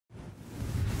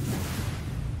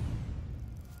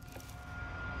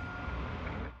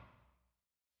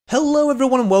Hello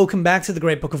everyone and welcome back to the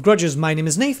Great Book of Grudges. My name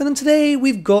is Nathan and today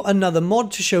we've got another mod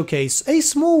to showcase. A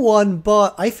small one,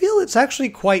 but I feel it's actually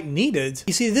quite needed.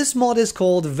 You see, this mod is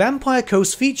called Vampire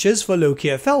Coast Features for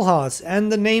Lokhir Fellhart, and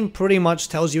the name pretty much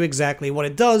tells you exactly what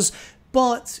it does,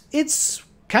 but it's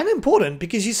kind of important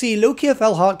because you see, Lokhir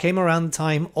Fellhart came around the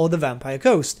time of the Vampire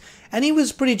Coast, and he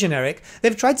was pretty generic.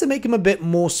 They've tried to make him a bit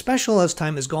more special as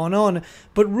time has gone on,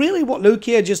 but really what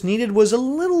Lokhir just needed was a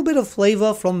little bit of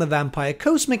flavor from the Vampire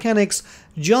Coast mechanics,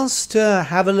 just to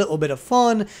have a little bit of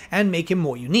fun and make him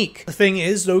more unique. The thing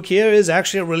is, Lokhir is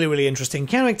actually a really interesting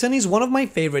character, and he's one of my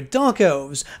favorite Dark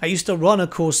Elves. I used to run a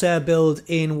Corsair build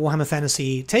in Warhammer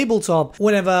Fantasy Tabletop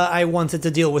whenever I wanted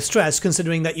to deal with stress,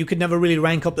 considering that you could never really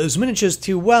rank up those miniatures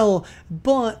too well,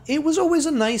 but it was always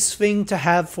a nice thing to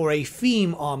have for a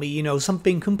theme army, you know,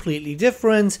 something completely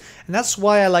different, and that's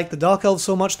why I like the Dark Elves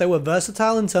so much. They were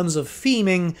versatile in terms of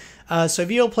theming, so if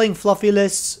you're playing fluffy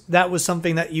lists, that was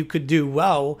something that you could do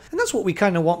well, and that's what we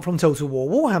kind of want from Total War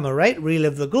Warhammer, right?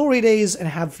 Relive the glory days and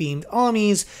have themed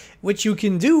armies, which you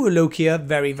can do with Lokhir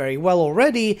very well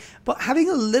already, but having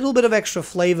a little bit of extra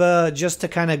flavor just to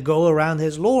kind of go around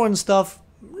his lore and stuff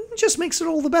just makes it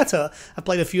all the better. I've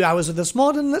played a few hours of this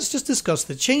mod and let's just discuss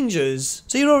the changes.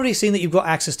 So you've already seen that you've got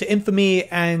access to infamy,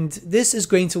 and this is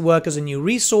going to work as a new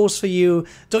resource for you.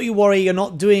 Don't you worry, you're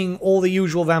not doing all the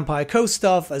usual Vampire Coast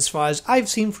stuff as far as I've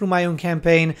seen through my own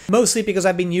campaign, mostly because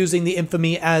I've been using the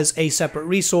infamy as a separate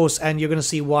resource, and you're going to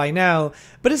see why now.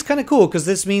 But it's kind of cool because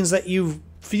this means that you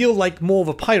feel like more of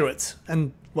a pirate,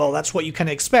 and well, that's what you can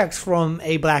expect from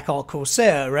a Black Ark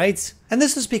Corsair, right? And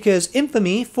this is because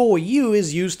infamy for you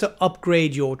is used to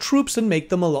upgrade your troops and make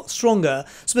them a lot stronger,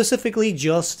 specifically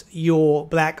just your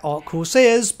Black Ark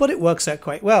Corsairs, but it works out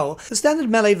quite well. The standard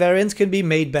melee variant can be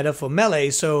made better for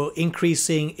melee, so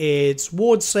increasing its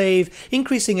ward save,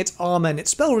 increasing its armor and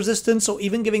its spell resistance, or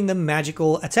even giving them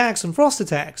magical attacks and frost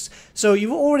attacks. So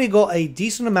you've already got a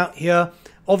decent amount here.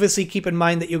 Obviously, keep in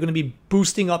mind that you're going to be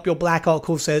boosting up your Black Ark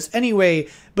Corsairs anyway,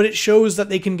 but it shows that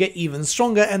they can get even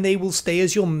stronger and they will stay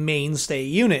as your mainstay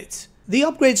unit. The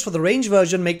upgrades for the range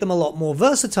version make them a lot more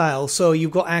versatile, so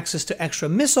you've got access to extra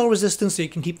missile resistance so you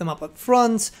can keep them up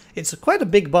front. It's quite a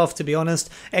big buff, to be honest.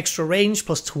 Extra range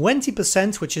plus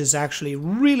 20%, which is actually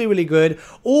really good,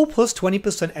 or plus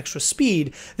 20% extra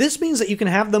speed. This means that you can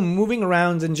have them moving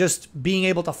around and just being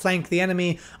able to flank the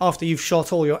enemy after you've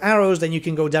shot all your arrows, then you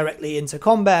can go directly into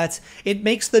combat. It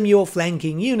makes them your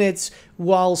flanking units,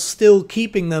 while still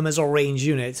keeping them as a range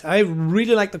unit. I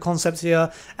really like the concept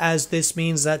here, as this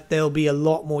means that they'll be a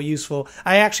lot more useful.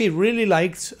 I actually really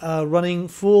liked running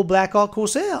full Black Ark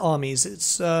Corsair armies.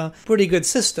 It's a pretty good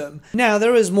system. Now,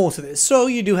 there is more to this. So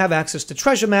you do have access to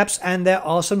treasure maps, and there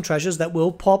are some treasures that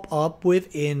will pop up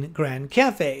within Grand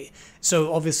Cafe.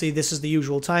 So obviously this is the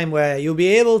usual time where you'll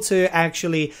be able to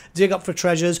actually dig up for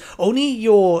treasures. Only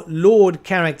your Lord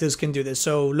characters can do this,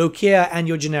 so Lokhir and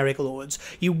your generic Lords.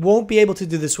 You won't be able to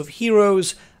do this with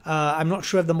heroes. I'm not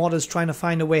sure if the mod is trying to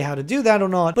find a way how to do that or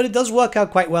not, but it does work out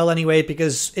quite well anyway,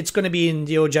 because it's going to be in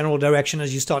your general direction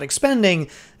as you start expanding,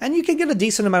 and you can get a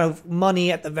decent amount of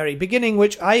money at the very beginning,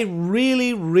 which I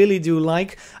really do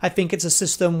like. I think it's a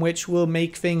system which will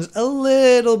make things a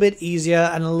little bit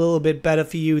easier and a little bit better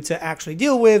for you to actually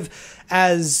deal with,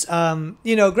 as,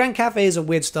 you know, Grand Cafe is a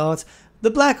weird start. The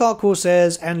Black Ark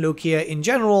Corsairs and Lokhir in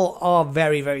general are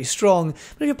very strong,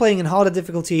 but if you're playing in harder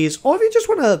difficulties, or if you just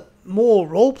want to more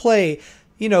roleplay,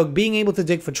 you know, being able to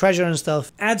dig for treasure and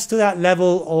stuff adds to that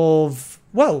level of,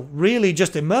 well, really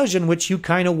just immersion, which you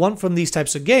kind of want from these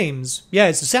types of games. Yeah,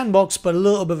 it's a sandbox, but a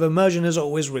little bit of immersion is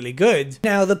always really good.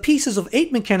 Now, the Pieces of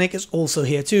 8 mechanic is also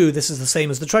here too. This is the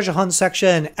same as the treasure hunt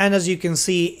section, and as you can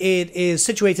see, it is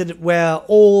situated where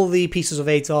all the Pieces of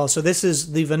 8 are. So this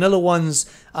is the vanilla ones.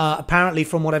 Apparently,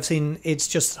 from what I've seen, it's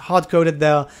just hard-coded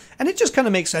there, and it just kind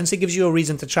of makes sense. It gives you a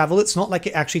reason to travel. It's not like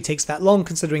it actually takes that long,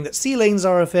 considering that sea lanes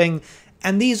are a thing.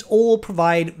 And these all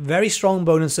provide very strong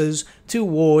bonuses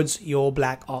towards your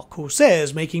Black Ark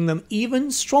Corsairs, making them even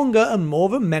stronger and more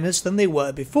of a menace than they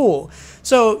were before.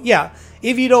 So yeah,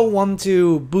 if you don't want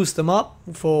to boost them up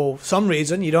for some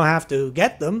reason, you don't have to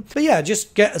get them. But yeah,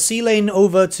 just get a sea lane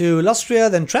over to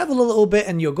Lustria, then travel a little bit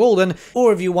and you're golden.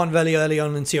 Or if you want very early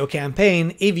on into your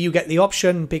campaign, if you get the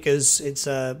option, because it's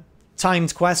a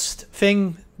timed quest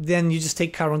thing, then you just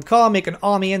take current car, make an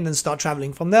army, and then start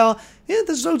traveling from there. yeah,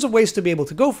 there's loads of ways to be able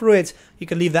to go through it. You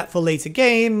can leave that for later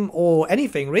game, or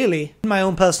anything really. In my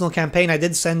own personal campaign, I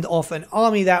did send off an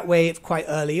army that way quite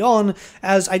early on,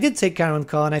 as I did take Karen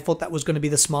Carr, and I thought that was going to be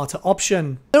the smarter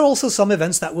option. There are also some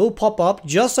events that will pop up,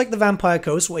 just like the Vampire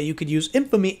Coast, where you could use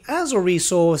Infamy as a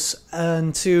resource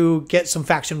and to get some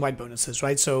faction-wide bonuses,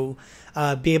 right? So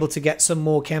be able to get some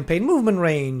more campaign movement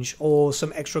range, or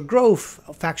some extra growth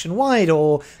faction-wide,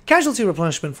 or casualty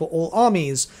replenishment for all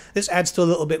armies. This adds to a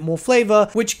little bit more flavor,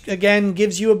 which again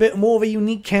gives you a bit more of a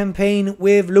unique campaign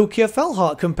with Lokhir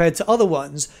Fellhart compared to other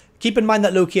ones. Keep in mind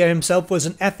that Lokhir himself was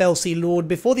an FLC lord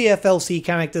before the FLC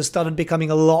characters started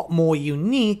becoming a lot more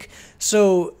unique,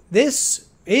 so this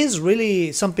is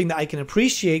really something that I can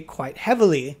appreciate quite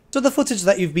heavily. So the footage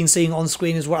that you've been seeing on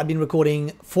screen is what I've been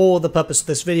recording for the purpose of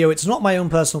this video. It's not my own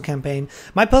personal campaign.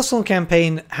 My personal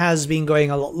campaign has been going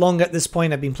a lot longer at this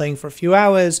point. I've been playing for a few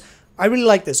hours. I really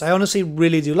like this. I honestly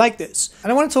really do like this.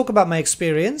 And I want to talk about my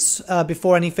experience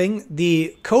before anything.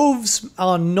 The coves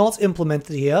are not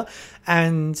implemented here,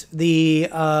 and the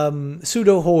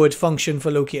pseudo-horde function for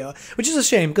Lokhir, which is a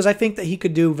shame because I think that he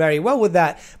could do very well with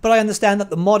that, but I understand that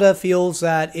the modder feels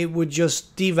that it would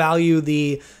just devalue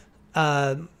the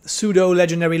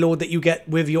pseudo-legendary lord that you get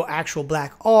with your actual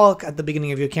Black Ark at the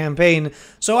beginning of your campaign,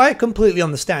 so I completely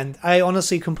understand. I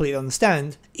honestly completely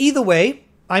understand. Either way,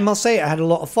 I must say I had a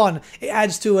lot of fun. It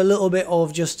adds to a little bit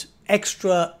of just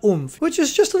extra oomph, which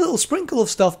is just a little sprinkle of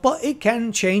stuff, but it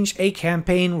can change a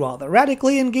campaign rather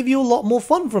radically and give you a lot more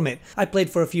fun from it. I played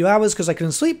for a few hours because I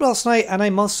couldn't sleep last night, and I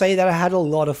must say that I had a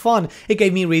lot of fun. It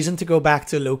gave me reason to go back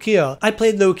to Lokhir. I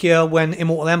played Lokhir when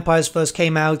Immortal Empires first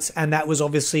came out, and that was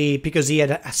obviously because he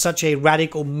had such a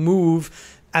radical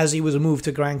move as he was moved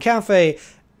to Grand Cafe,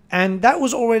 and that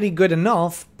was already good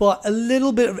enough, but a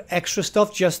little bit of extra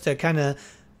stuff just to kind of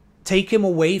take him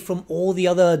away from all the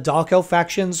other Dark Elf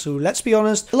factions who, let's be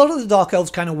honest, a lot of the Dark Elves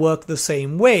kind of work the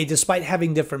same way despite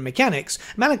having different mechanics.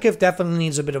 Malekith definitely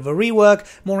needs a bit of a rework,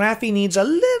 Morathi needs a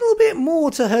little bit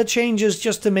more to her changes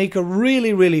just to make her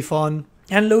really, really fun.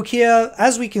 And Lokhir,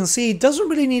 as we can see, doesn't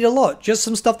really need a lot, just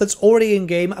some stuff that's already in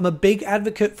game. I'm a big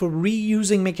advocate for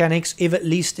reusing mechanics if at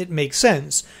least it makes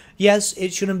sense. Yes,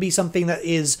 it shouldn't be something that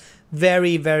is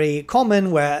very, very common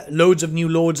where loads of new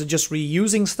lords are just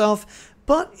reusing stuff,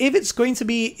 but if it's going to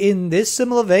be in this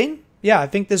similar vein, yeah, I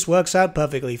think this works out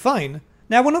perfectly fine.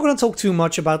 Now, we're not going to talk too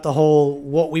much about the whole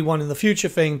what we want in the future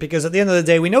thing, because at the end of the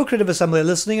day, we know Creative Assembly are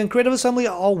listening, and Creative Assembly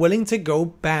are willing to go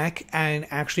back and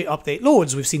actually update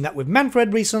lords. We've seen that with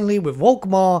Manfred recently, with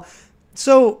Volkmar.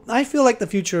 So I feel like the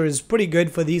future is pretty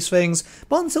good for these things,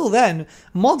 but until then,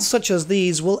 mods such as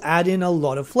these will add in a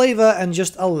lot of flavor and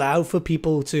just allow for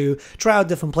people to try out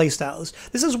different playstyles.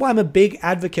 This is why I'm a big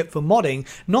advocate for modding,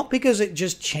 not because it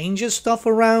just changes stuff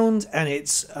around and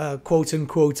it's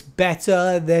quote-unquote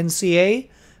better than CA,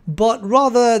 but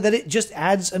rather that it just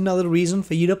adds another reason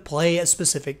for you to play a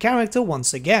specific character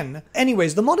once again.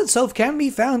 Anyways, the mod itself can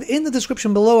be found in the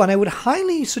description below, and I would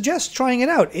highly suggest trying it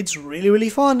out. It's really,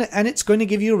 really fun, and it's going to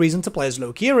give you a reason to play as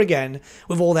Lokhir again.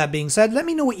 With all that being said, let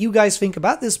me know what you guys think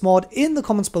about this mod in the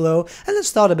comments below, and let's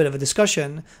start a bit of a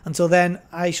discussion. Until then,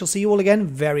 I shall see you all again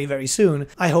very, very soon.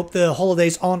 I hope the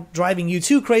holidays aren't driving you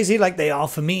too crazy like they are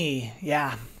for me.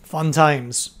 Yeah, fun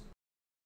times.